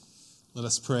Let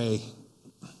us pray.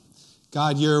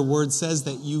 God, your word says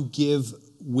that you give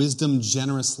wisdom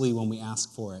generously when we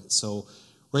ask for it. So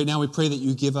right now we pray that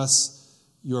you give us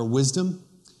your wisdom,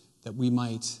 that we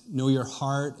might know your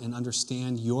heart and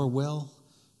understand your will,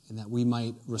 and that we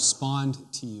might respond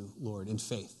to you, Lord, in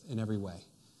faith in every way.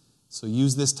 So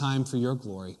use this time for your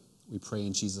glory. We pray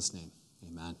in Jesus' name.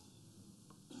 Amen.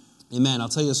 Amen. I'll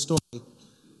tell you a story.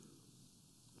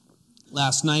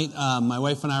 Last night, my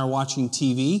wife and I were watching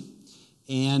TV,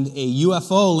 and a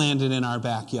UFO landed in our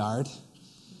backyard.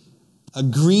 A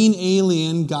green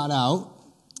alien got out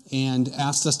and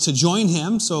asked us to join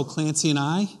him, so Clancy and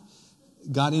I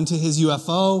got into his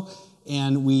UFO,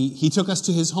 and he took us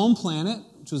to his home planet,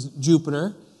 which was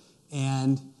Jupiter,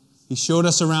 and he showed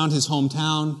us around his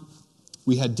hometown.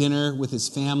 We had dinner with his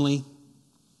family,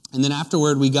 and then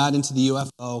afterward we got into the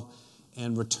UFO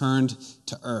and returned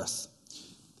to Earth.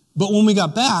 But when we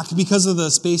got back, because of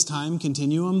the space-time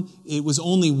continuum, it was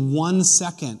only 1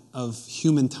 second of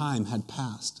human time had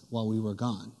passed while we were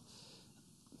gone.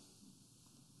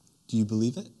 Do you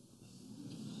believe it?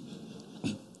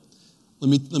 Let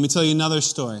me tell you another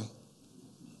story.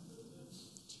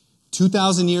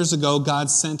 2,000 years ago, God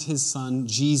sent his son,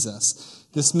 Jesus.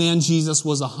 This man, Jesus,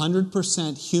 was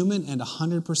 100% human and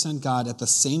 100% God at the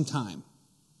same time.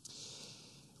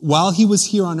 While he was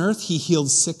here on earth, he healed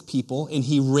sick people and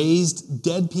he raised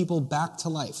dead people back to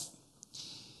life.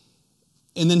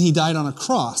 And then he died on a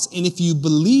cross. And if you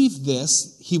believe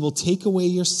this, he will take away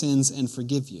your sins and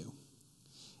forgive you.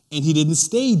 And he didn't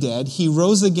stay dead. He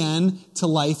rose again to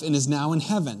life and is now in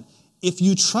heaven. If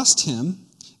you trust him,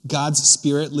 God's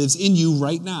Spirit lives in you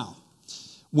right now.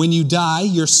 When you die,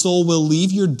 your soul will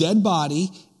leave your dead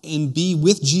body and be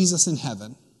with Jesus in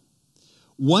heaven.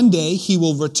 One day, he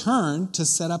will return to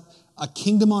set up a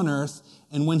kingdom on earth,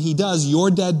 and when he does, your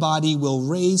dead body will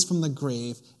raise from the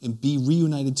grave and be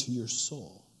reunited to your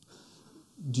soul.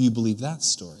 Do you believe that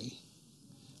story?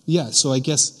 Yeah, so I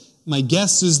guess my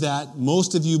guess is that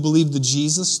most of you believe the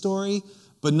Jesus story,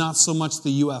 but not so much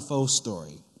the UFO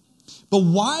story. But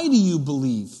why do you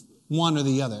believe one or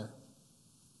the other?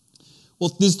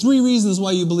 Well, there's 3 reasons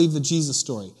why you believe the Jesus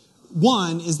story.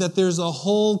 One is that there's a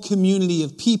whole community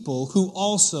of people who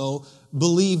also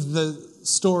believe the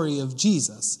story of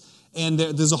Jesus. And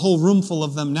there's a whole room full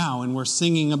of them now, and we're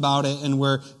singing about it, and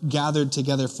we're gathered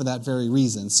together for that very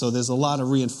reason. So there's a lot of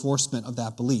reinforcement of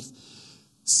that belief.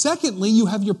 Secondly, you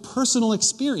have your personal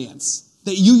experience.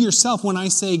 That you yourself, when I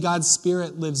say God's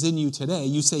Spirit lives in you today,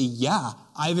 you say, yeah,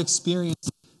 I've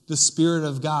experienced the Spirit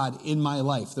of God in my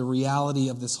life. The reality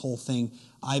of this whole thing,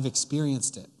 I've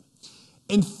experienced it.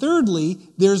 And thirdly,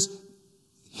 there's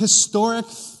historic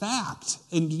fact.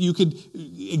 And you could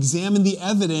examine the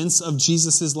evidence of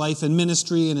Jesus' life and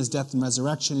ministry and his death and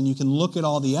resurrection, and you can look at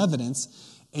all the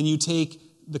evidence, and you take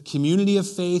the community of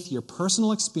faith, your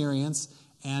personal experience,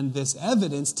 and this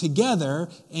evidence together,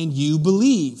 and you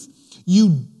believe.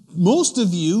 Most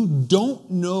of you don't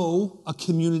know a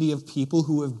community of people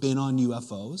who have been on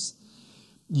UFOs.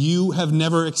 You have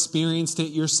never experienced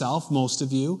it yourself, most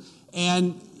of you.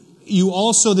 And you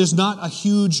also, there's not a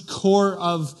huge core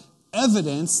of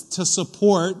evidence to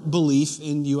support belief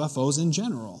in UFOs in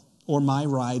general, or my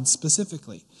ride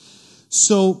specifically.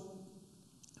 So,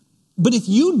 but if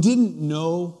you didn't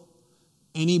know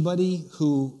anybody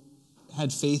who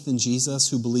had faith in Jesus,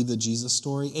 who believed the Jesus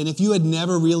story, and if you had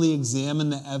never really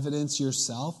examined the evidence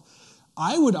yourself,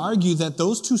 I would argue that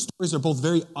those 2 stories are both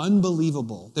very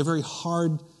unbelievable. They're very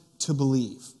hard to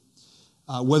believe,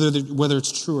 whether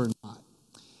it's true or not.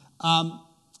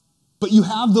 But you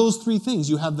have those 3 things.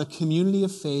 You have the community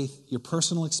of faith, your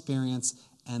personal experience,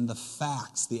 and the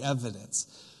facts, the evidence.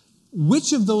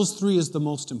 Which of those 3 is the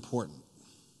most important?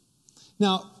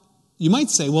 Now, you might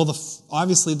say, well,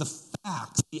 obviously the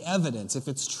facts, the evidence. If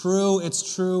it's true,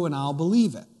 and I'll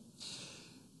believe it.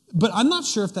 But I'm not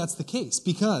sure if that's the case,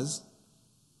 because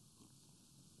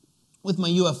with my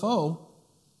UFO,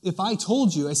 if I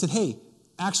told you, I said, hey,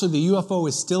 actually the UFO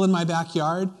is still in my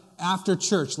backyard, after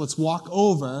church, let's walk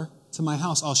over to my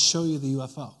house, I'll show you the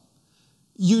UFO.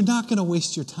 You're not going to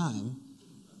waste your time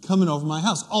coming over my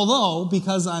house. Although,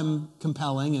 because I'm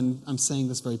compelling and I'm saying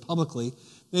this very publicly,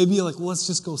 maybe you're like, well, let's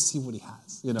just go see what he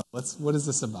has. What is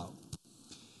this about?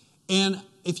 And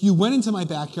if you went into my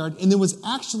backyard and there was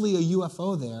actually a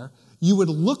UFO there, you would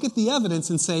look at the evidence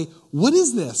and say, what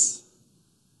is this?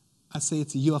 I'd say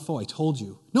it's a UFO, I told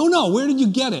you. No, where did you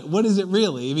get it? What is it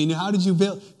really? I mean, how did you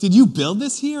build? Did you build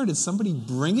this here? Did somebody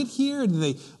bring it here? Did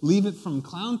they leave it from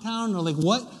Clowntown? Or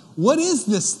what is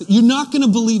this? You're not going to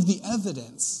believe the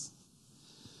evidence.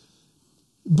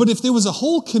 But if there was a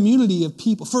whole community of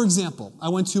people, for example, I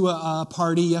went to a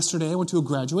party yesterday. I went to a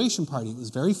graduation party. It was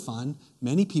very fun.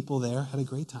 Many people there had a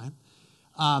great time.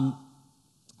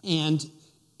 And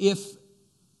if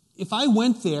I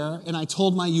went there and I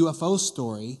told my UFO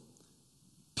story,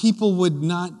 people would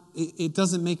not, it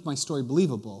doesn't make my story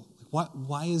believable.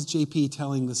 Why is JP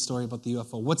telling this story about the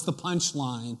UFO? What's the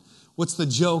punchline? What's the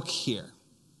joke here?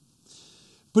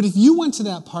 But if you went to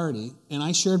that party and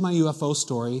I shared my UFO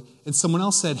story and someone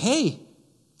else said, hey,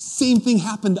 same thing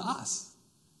happened to us.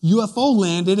 UFO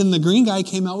landed and the green guy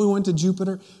came out, we went to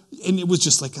Jupiter, and it was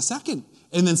just like a second.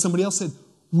 And then somebody else said,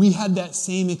 we had that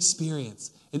same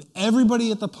experience. And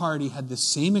everybody at the party had the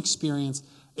same experience,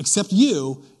 except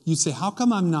you. You'd say, how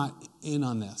come I'm not in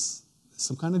on this?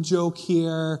 Some kind of joke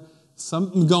here,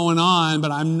 something going on,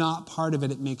 but I'm not part of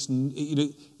it.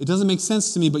 It doesn't make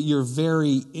sense to me, but you're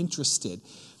very interested.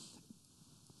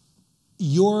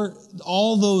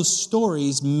 All those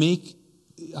stories make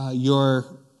the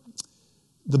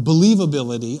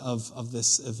believability of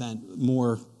this event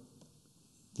more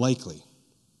likely.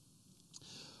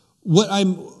 What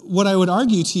I would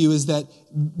argue to you is that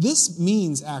this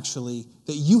means actually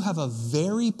that you have a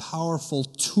very powerful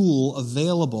tool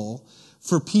available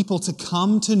for people to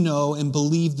come to know and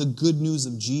believe the good news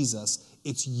of Jesus.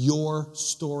 It's your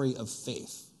story of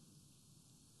faith.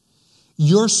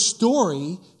 Your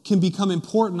story can become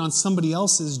important on somebody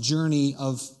else's journey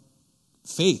of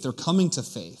faith or coming to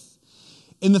faith.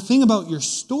 And the thing about your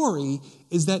story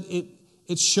is that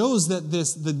it shows that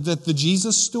the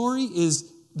Jesus story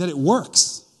is that it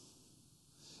works.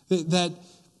 That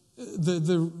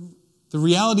the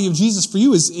reality of Jesus for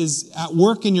you is at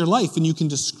work in your life, and you can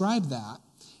describe that.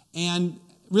 And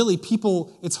really,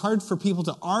 it's hard for people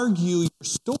to argue your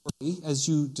story as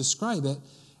you describe it,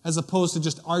 as opposed to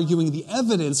just arguing the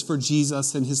evidence for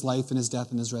Jesus and his life and his death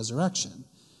and his resurrection.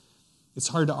 It's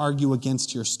hard to argue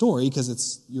against your story because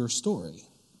it's your story.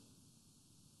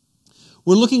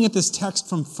 We're looking at this text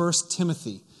from 1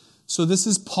 Timothy. So this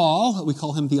is Paul. We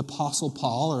call him the Apostle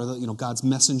Paul, or God's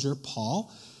messenger,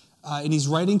 Paul. And he's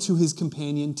writing to his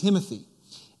companion, Timothy.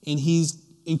 And he's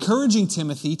encouraging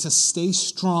Timothy to stay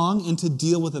strong and to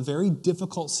deal with a very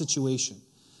difficult situation.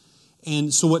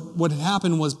 And so what had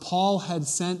happened was Paul had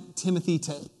sent Timothy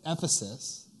to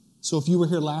Ephesus. So if you were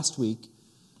here last week,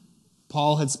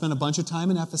 Paul had spent a bunch of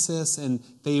time in Ephesus, and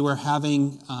they were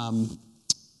having,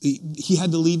 he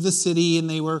had to leave the city, and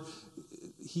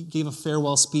he gave a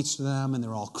farewell speech to them, and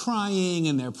they're all crying,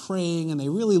 and they're praying, and they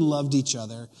really loved each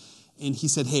other. And he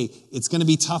said, hey, it's going to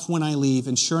be tough when I leave.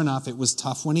 And sure enough, it was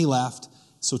tough when he left.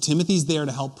 So Timothy's there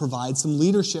to help provide some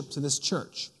leadership to this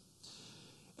church.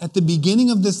 At the beginning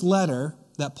of this letter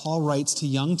that Paul writes to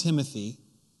young Timothy,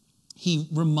 he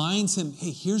reminds him,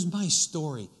 hey, here's my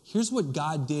story. Here's what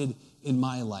God did in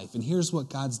my life, and here's what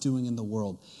God's doing in the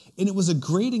world. And it was a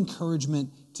great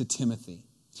encouragement to Timothy.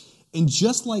 And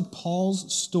just like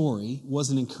Paul's story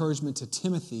was an encouragement to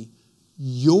Timothy,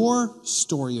 your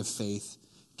story of faith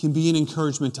can be an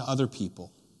encouragement to other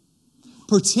people,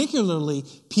 particularly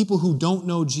people who don't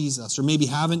know Jesus or maybe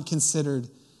haven't considered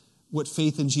what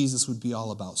faith in Jesus would be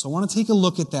all about. So I want to take a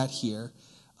look at that here.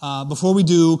 Before we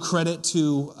do, credit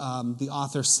to the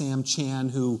author Sam Chan,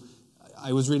 who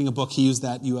I was reading a book. He used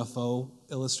that UFO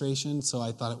illustration, so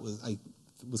I thought I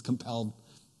was compelled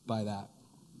by that.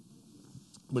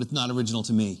 But it's not original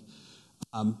to me.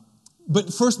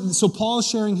 But first, so Paul is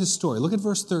sharing his story. Look at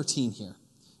verse 13 here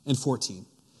and 14.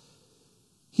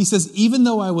 He says, even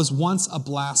though I was once a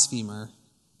blasphemer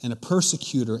and a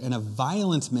persecutor and a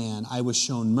violent man, I was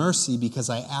shown mercy because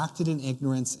I acted in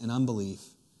ignorance and unbelief.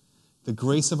 The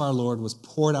grace of our Lord was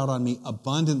poured out on me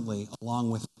abundantly,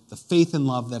 along with the faith and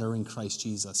love that are in Christ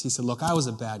Jesus. He said, look, I was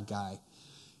a bad guy.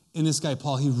 And this guy,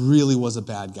 Paul, he really was a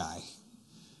bad guy.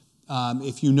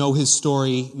 If you know his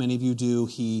story, many of you do,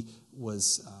 he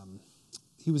was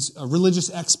a religious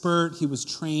expert. He was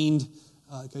trained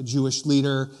like a Jewish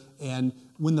leader. And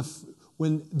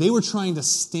when they were trying to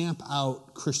stamp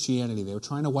out Christianity, they were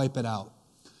trying to wipe it out.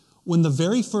 When the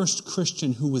very first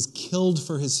Christian who was killed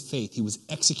for his faith, he was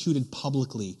executed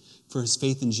publicly for his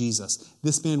faith in Jesus,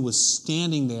 this man was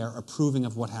standing there approving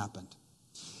of what happened.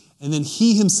 And then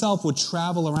he himself would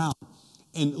travel around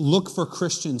and look for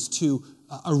Christians to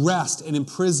arrest and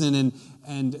imprison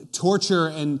and torture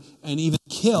and even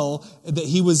kill.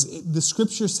 The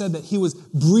scripture said that he was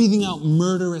breathing out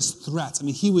murderous threats. I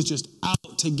mean, he was just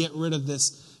out to get rid of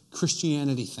this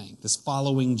Christianity thing, this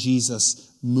following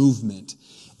Jesus movement.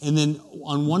 And then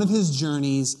on one of his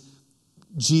journeys,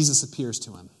 Jesus appears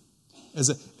to him.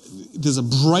 There's a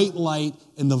bright light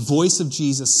and the voice of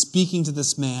Jesus speaking to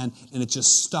this man, and it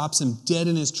just stops him dead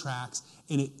in his tracks.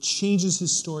 and it changes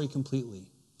his story completely.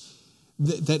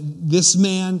 That this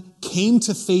man came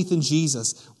to faith in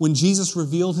Jesus. When Jesus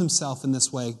revealed himself in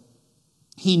this way,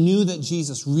 he knew that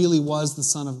Jesus really was the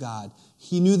Son of God.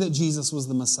 He knew that Jesus was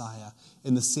the Messiah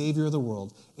and the Savior of the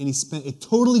world. And it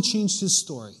totally changed his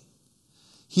story.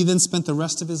 He then spent the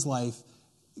rest of his life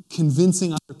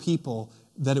convincing other people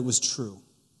that it was true,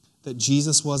 that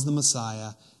Jesus was the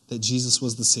Messiah, that Jesus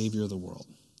was the Savior of the world.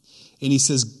 And he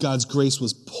says, God's grace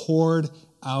was poured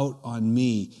out on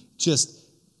me, just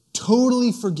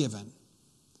totally forgiven.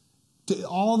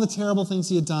 All the terrible things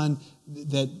he had done,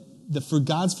 for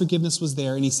God's forgiveness was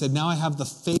there. And he said, now I have the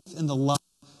faith and the love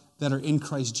that are in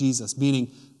Christ Jesus,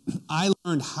 meaning I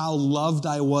learned how loved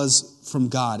I was from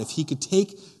God. If he could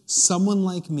take someone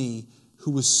like me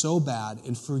who was so bad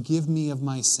and forgive me of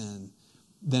my sin,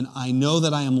 then I know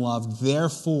that I am loved.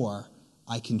 Therefore,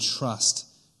 I can trust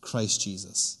Christ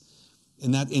Jesus.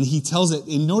 And he tells it,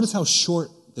 and notice how short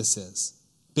this is.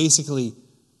 Basically,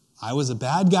 I was a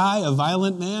bad guy, a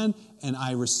violent man, and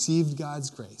I received God's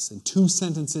grace. In 2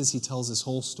 sentences, he tells this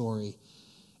whole story.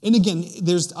 And again,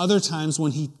 there's other times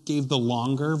when he gave the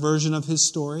longer version of his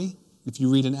story. If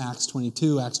you read in Acts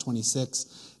 22, Acts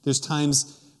 26,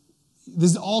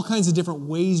 there's all kinds of different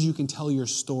ways you can tell your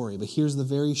story. But here's the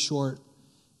very short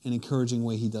and encouraging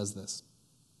way he does this.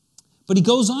 But he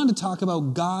goes on to talk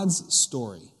about God's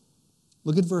story.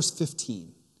 Look at verse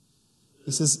 15.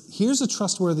 He says, here's a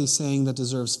trustworthy saying that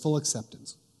deserves full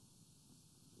acceptance.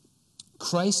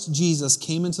 Christ Jesus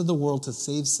came into the world to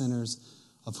save sinners,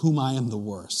 of whom I am the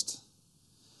worst.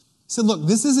 He said, look,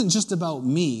 this isn't just about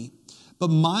me, but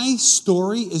my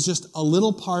story is just a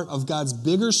little part of God's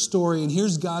bigger story, and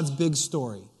here's God's big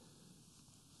story.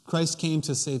 Christ came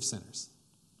to save sinners.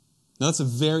 Now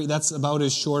that's about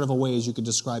as short of a way as you could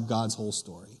describe God's whole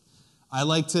story. I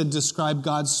like to describe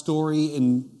God's story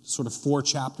in sort of 4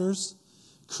 chapters: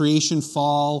 creation,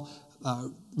 fall,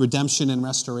 redemption, and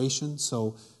restoration.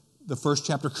 So the first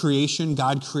chapter, creation,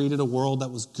 God created a world that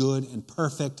was good and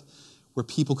perfect, where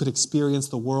people could experience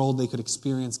the world, they could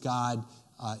experience God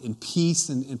in peace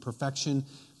and in perfection.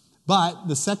 But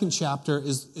the second chapter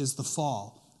is the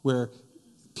fall, where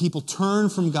people turn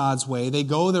from God's way, they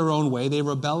go their own way, they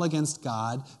rebel against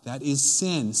God. That is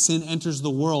sin. Sin enters the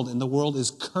world, and the world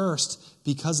is cursed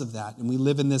because of that, and we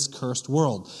live in this cursed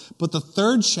world. But the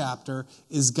third chapter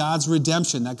is God's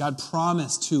redemption, that God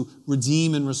promised to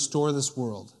redeem and restore this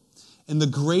world. And the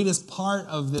greatest part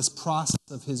of this process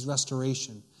of his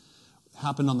restoration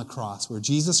happened on the cross, where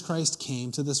Jesus Christ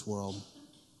came to this world.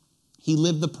 He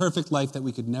lived the perfect life that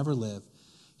we could never live.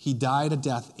 He died a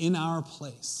death in our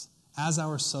place as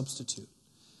our substitute.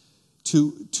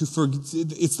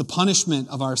 It's the punishment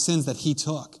of our sins that he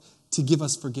took to give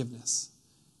us forgiveness.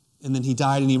 And then he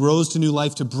died and he rose to new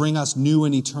life to bring us new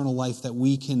and eternal life that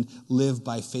we can live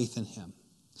by faith in him.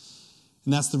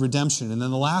 And that's the redemption. And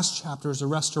then the last chapter is a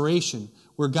restoration,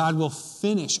 where God will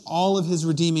finish all of his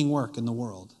redeeming work in the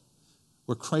world,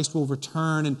 where Christ will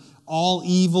return and all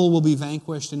evil will be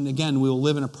vanquished. And again, we will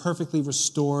live in a perfectly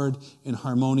restored and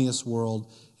harmonious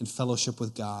world in fellowship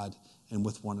with God and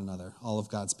with one another, all of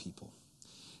God's people.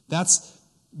 That's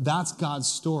God's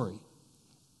story.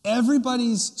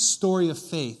 Everybody's story of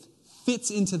faith fits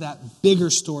into that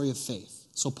bigger story of faith.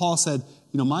 So Paul said,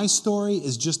 my story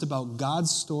is just about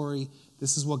God's story.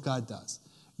 This is what God does.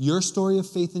 Your story of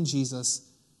faith in Jesus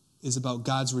is about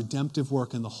God's redemptive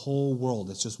work in the whole world.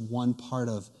 It's just one part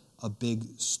of a big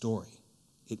story.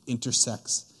 It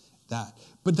intersects that.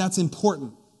 But that's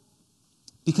important,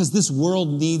 because this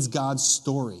world needs God's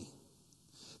story.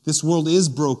 This world is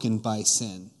broken by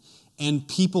sin, and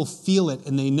people feel it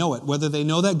and they know it, whether they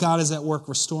know that God is at work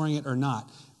restoring it or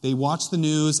not. They watch the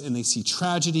news and they see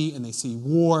tragedy and they see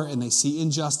war and they see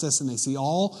injustice and they see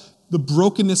all the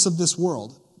brokenness of this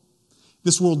world.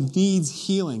 This world needs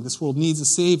healing. This world needs a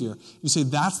Savior. You say,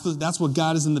 that's what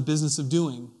God is in the business of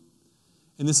doing.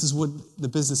 And this is what the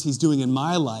business he's doing in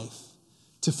my life,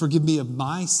 to forgive me of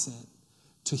my sin,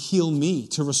 to heal me,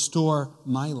 to restore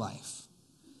my life.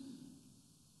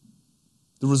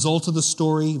 The result of the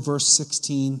story, verse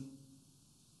 16,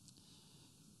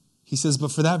 he says,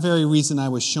 but for that very reason I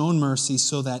was shown mercy,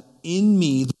 so that in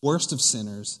me, the worst of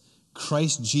sinners,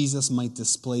 Christ Jesus might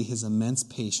display his immense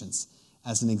patience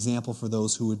as an example for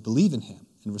those who would believe in him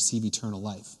and receive eternal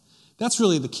life. That's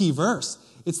really the key verse.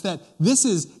 It's that this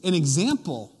is an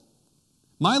example.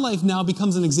 My life now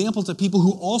becomes an example to people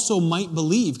who also might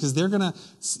believe, because they're going to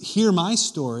hear my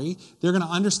story. They're going to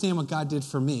understand what God did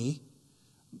for me.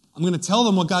 I'm going to tell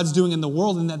them what God's doing in the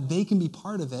world and that they can be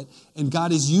part of it. And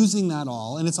God is using that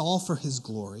all, and it's all for his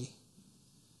glory.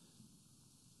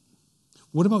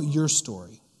 What about your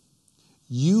story?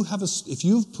 if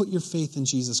you've put your faith in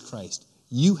Jesus Christ,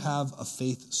 you have a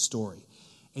faith story.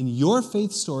 And your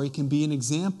faith story can be an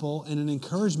example and an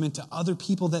encouragement to other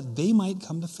people that they might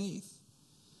come to faith.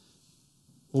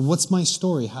 Well, what's my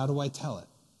story? How do I tell it?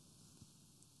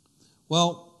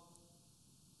 Well,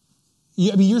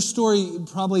 your story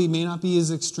probably may not be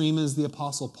as extreme as the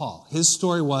Apostle Paul. His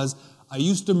story was, I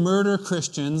used to murder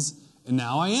Christians, and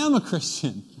now I am a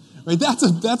Christian. Right?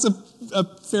 That's a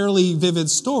fairly vivid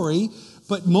story,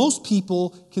 but most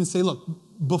people can say, look,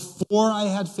 before I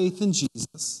had faith in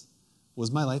Jesus was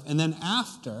my life, and then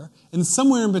after, and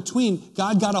somewhere in between,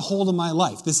 God got a hold of my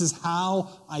life. This is how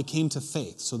I came to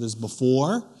faith. So there's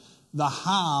before, the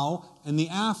how, and the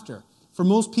after. For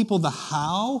most people, the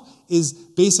how is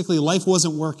basically life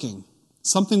wasn't working.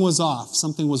 Something was off.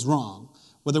 Something was wrong.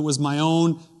 Whether it was my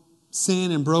own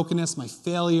sin and brokenness, my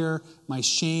failure, my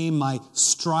shame, my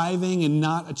striving and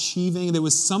not achieving, there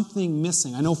was something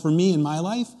missing. I know for me in my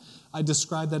life, I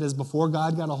describe that as before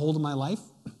God got a hold of my life.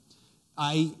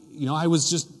 I was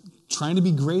just trying to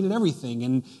be great at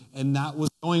everything, and that was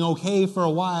going okay for a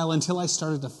while until I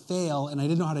started to fail, and I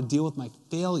didn't know how to deal with my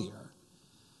failure.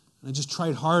 And I just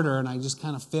tried harder, and I just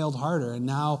kind of failed harder. And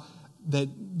now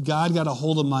that God got a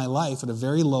hold of my life at a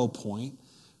very low point,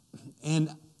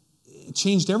 and it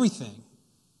changed everything.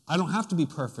 I don't have to be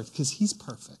perfect because He's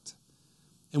perfect.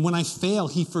 And when I fail,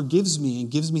 He forgives me and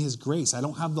gives me His grace. I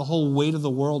don't have the whole weight of the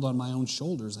world on my own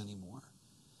shoulders anymore.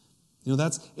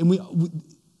 And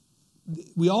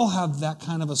we all have that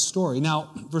kind of a story.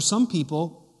 Now, for some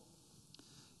people,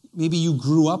 maybe you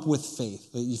grew up with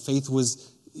faith. Faith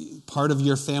was part of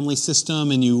your family system,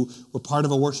 and you were part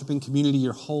of a worshiping community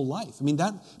your whole life.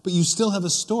 But you still have a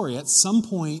story. At some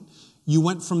point, you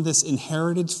went from this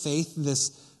inherited faith,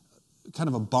 this kind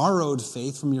of a borrowed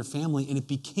faith from your family, and it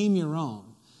became your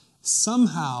own.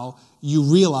 Somehow, you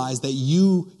realized that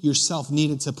you yourself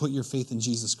needed to put your faith in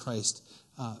Jesus Christ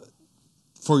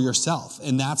for yourself,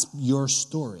 and that's your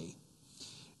story.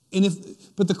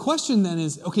 But the question then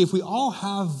is, okay, if we all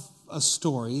have a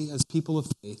story as people of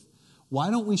faith, why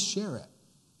don't we share it?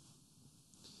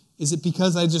 Is it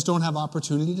because I just don't have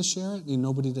opportunity to share it and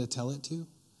nobody to tell it to?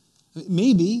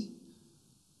 Maybe.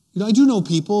 I do know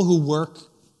people who work,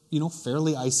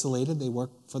 fairly isolated. They work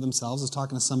for themselves. I was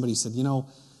talking to somebody who said,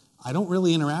 I don't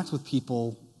really interact with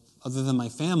people other than my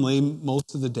family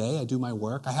most of the day. I do my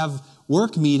work. I have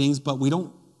work meetings, but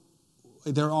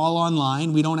they're all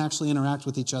online. We don't actually interact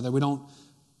with each other. We don't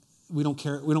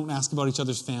care. We don't ask about each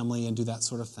other's family and do that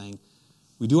sort of thing.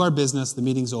 We do our business, the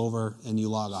meeting's over, and you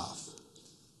log off.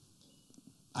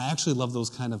 I actually love those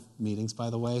kind of meetings, by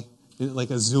the way, like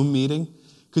a Zoom meeting,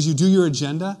 because you do your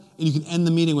agenda, and you can end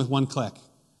the meeting with one click.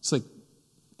 It's like,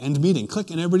 end meeting, click,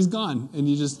 and everybody's gone. And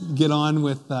you just get on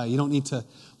with, you don't need to,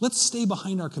 let's stay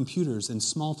behind our computers and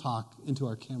small talk into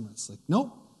our cameras. Like,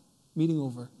 nope, meeting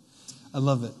over. I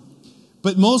love it.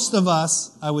 But most of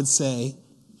us, I would say,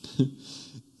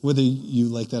 whether you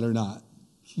like that or not,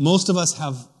 most of us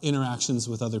have interactions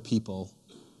with other people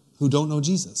who don't know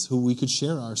Jesus, who we could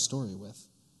share our story with.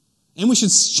 And we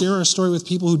should share our story with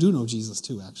people who do know Jesus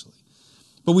too, actually.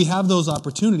 But we have those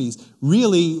opportunities.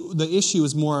 Really, the issue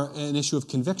is more an issue of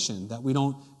conviction, that we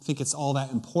don't think it's all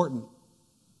that important.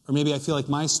 Or maybe I feel like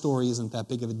my story isn't that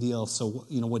big of a deal, so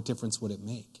what difference would it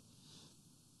make?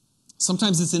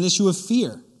 Sometimes it's an issue of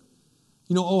fear.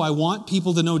 I want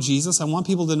people to know Jesus. I want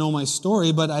people to know my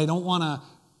story, but I don't want to.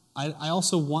 I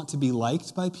also want to be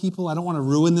liked by people. I don't want to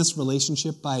ruin this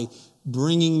relationship by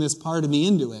bringing this part of me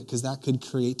into it, because that could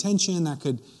create tension.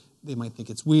 They might think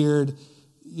it's weird.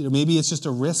 Maybe it's just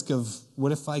a risk of,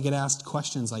 what if I get asked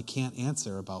questions I can't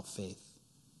answer about faith?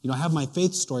 I have my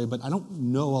faith story, but I don't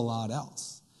know a lot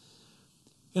else.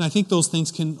 And I think those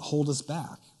things can hold us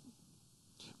back.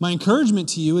 My encouragement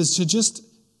to you is to just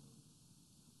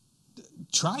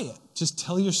try it. Just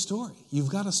tell your story. You've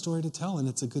got a story to tell, and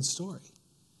it's a good story.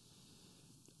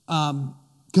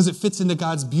 Because it fits into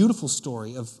God's beautiful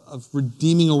story of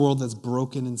redeeming a world that's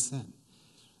broken in sin.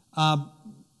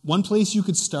 One place you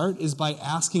could start is by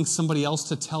asking somebody else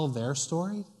to tell their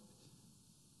story.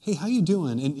 Hey, how you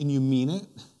doing? And you mean it?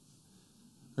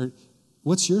 Or,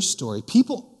 what's your story?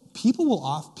 People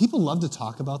love to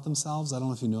talk about themselves. I don't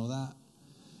know if you know that.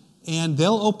 And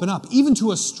they'll open up. Even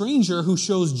to a stranger who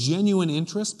shows genuine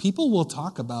interest, people will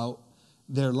talk about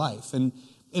their life. And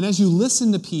as you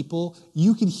listen to people,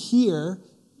 you can hear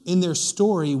in their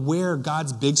story where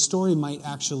God's big story might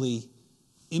actually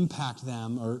impact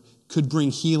them or could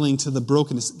bring healing to the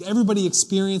brokenness. Everybody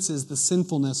experiences the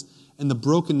sinfulness and the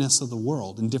brokenness of the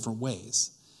world in different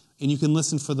ways. And you can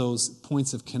listen for those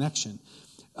points of connection.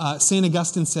 St.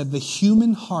 Augustine said, the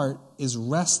human heart is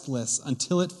restless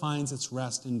until it finds its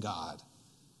rest in God.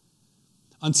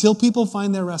 Until people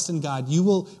find their rest in God, you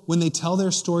will, when they tell their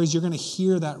stories, you're going to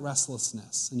hear that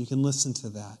restlessness, and you can listen to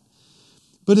that.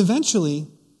 But eventually,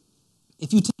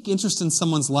 if you take interest in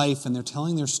someone's life and they're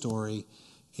telling their story,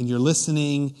 and you're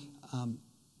listening,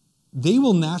 they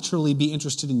will naturally be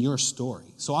interested in your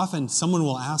story. So often, someone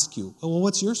will ask you, oh, well,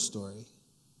 what's your story?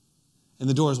 And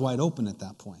the door is wide open at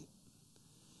that point.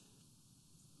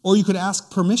 Or you could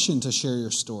ask permission to share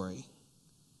your story.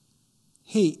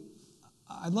 Hey,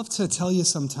 I'd love to tell you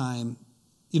sometime.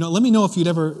 Let me know if you'd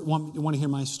ever want to hear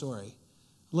my story.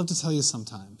 I'd love to tell you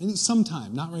sometime. And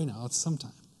sometime, not right now, it's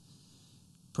sometime.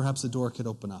 Perhaps the door could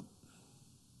open up.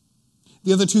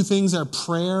 The other two things are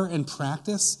prayer and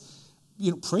practice.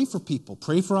 Pray for people.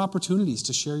 Pray for opportunities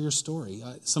to share your story.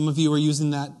 Some of you are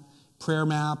using that prayer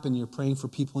map and you're praying for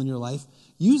people in your life.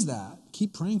 Use that.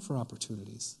 Keep praying for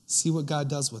opportunities. See what God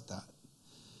does with that.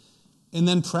 And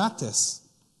then practice.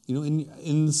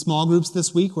 In the small groups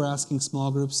this week, we're asking small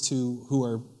groups who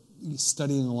are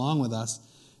studying along with us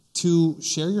to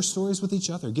share your stories with each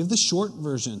other. Give the short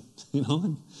version.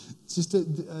 It's just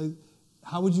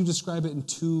how would you describe it in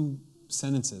 2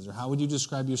 sentences, or how would you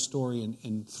describe your story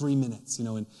in 3 minutes?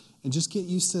 And just get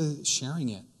used to sharing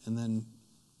it, and then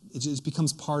it just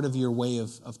becomes part of your way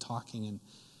of talking, and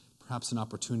perhaps an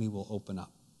opportunity will open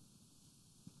up.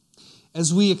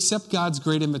 As we accept God's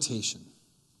great invitation,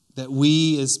 that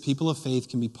we as people of faith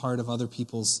can be part of other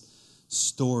people's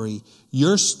story,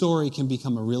 your story can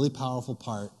become a really powerful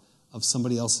part of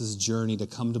somebody else's journey to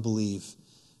come to believe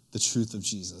the truth of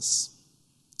Jesus.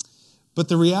 But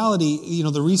the reality,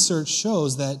 the research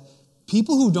shows that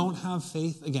people who don't have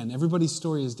faith, again, everybody's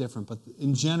story is different, but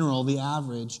in general, the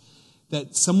average,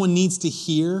 that someone needs to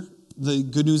hear the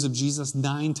good news of Jesus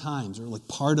 9 times, or like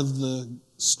part of the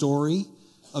story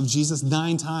of Jesus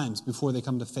 9 times before they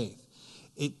come to faith.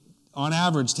 It, on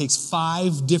average, takes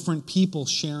 5 different people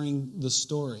sharing the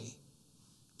story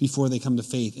before they come to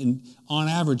faith. And on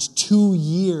average, 2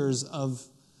 years of,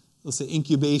 let's say,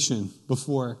 incubation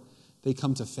before they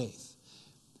come to faith.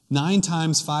 9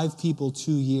 times 5 people,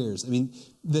 2 years. I mean,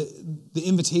 the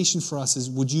invitation for us is,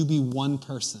 would you be one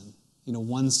person,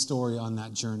 one story on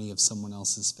that journey of someone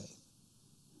else's faith?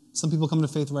 Some people come to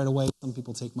faith right away. Some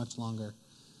people take much longer.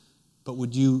 But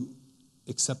would you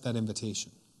accept that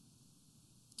invitation?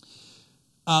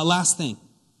 Last thing.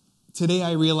 Today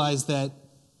I realized that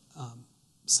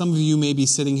some of you may be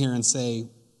sitting here and say,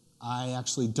 I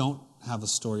actually don't have a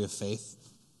story of faith.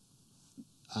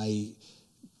 I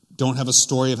don't have a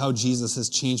story of how Jesus has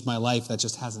changed my life. That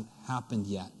just hasn't happened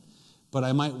yet. But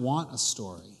I might want a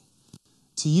story.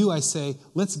 To you, I say,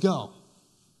 let's go.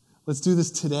 Let's do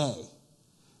this today.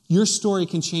 Your story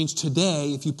can change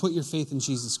today if you put your faith in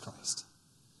Jesus Christ.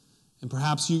 And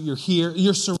perhaps you're here,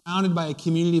 you're surrounded by a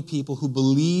community of people who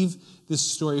believe this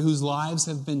story, whose lives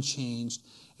have been changed,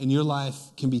 and your life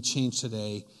can be changed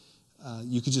today.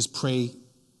 You could just pray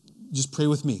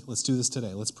with me. Let's do this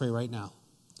today. Let's pray right now.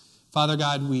 Father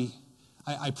God,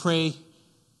 I pray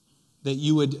that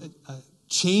you would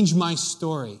change my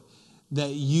story,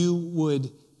 that you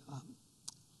would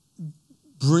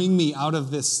bring me out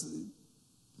of this,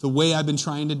 the way I've been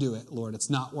trying to do it, Lord. It's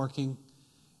not working,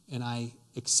 and I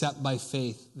accept by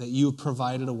faith that you have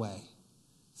provided a way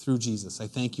through Jesus. I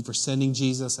thank you for sending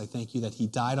Jesus. I thank you that he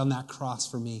died on that cross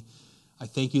for me. I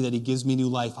thank you that he gives me new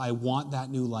life. I want that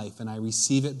new life, and I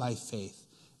receive it by faith.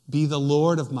 Be the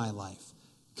Lord of my life.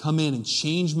 Come in and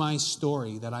change my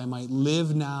story, that I might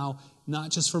live now, not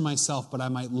just for myself, but I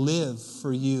might live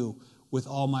for you with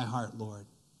all my heart, Lord.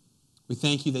 We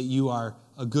thank you that you are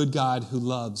a good God who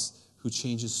loves, who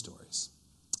changes stories.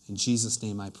 In Jesus'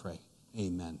 name I pray.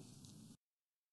 Amen.